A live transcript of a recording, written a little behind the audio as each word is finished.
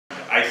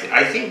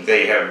I think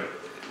they have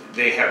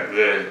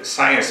the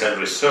science and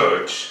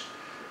research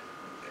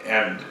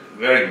and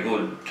very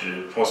good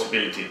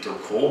possibility to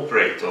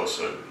cooperate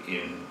also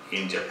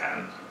in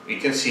Japan. We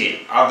can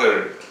see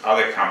other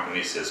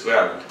companies as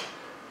well,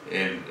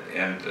 in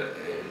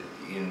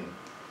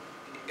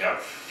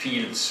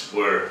fields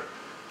where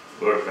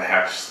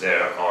perhaps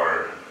there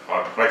are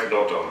quite a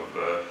lot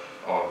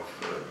of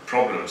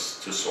problems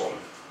to solve,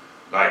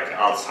 like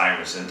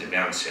Alzheimer's and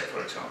dementia,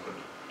 for example,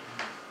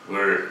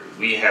 where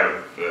we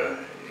have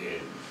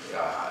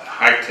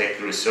high-tech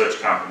research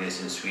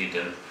companies in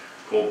Sweden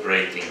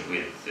cooperating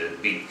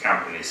with big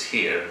companies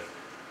here,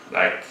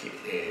 like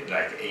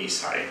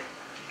ASI,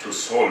 to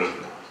solve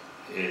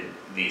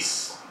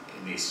these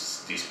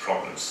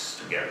problems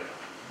together.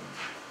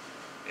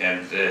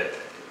 And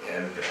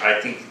I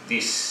think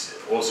this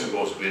also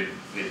goes with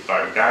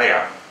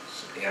BioGaia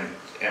and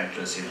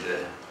entrance in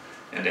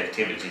and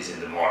activities in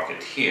the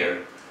market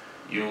here.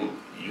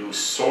 You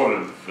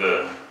solve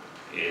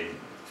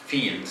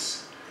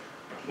fields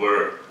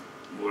where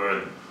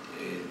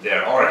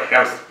there are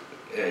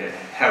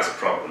health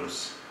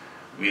problems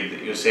with,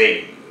 you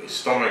say,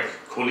 stomach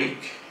colic,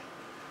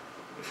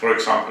 for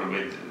example,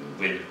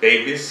 with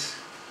babies,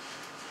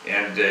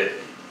 and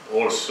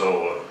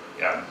also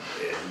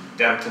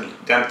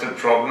dental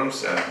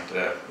problems,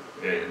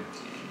 and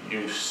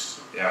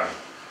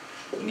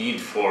need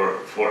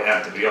for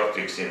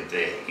antibiotics in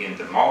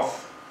the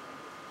mouth,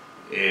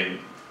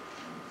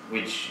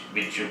 which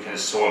you can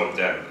solve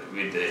then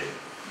with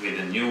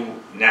a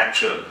new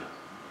natural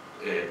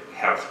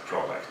health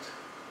product,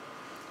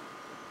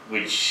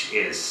 which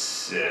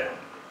is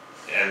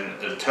an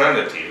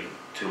alternative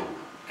to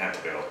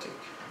antibiotics.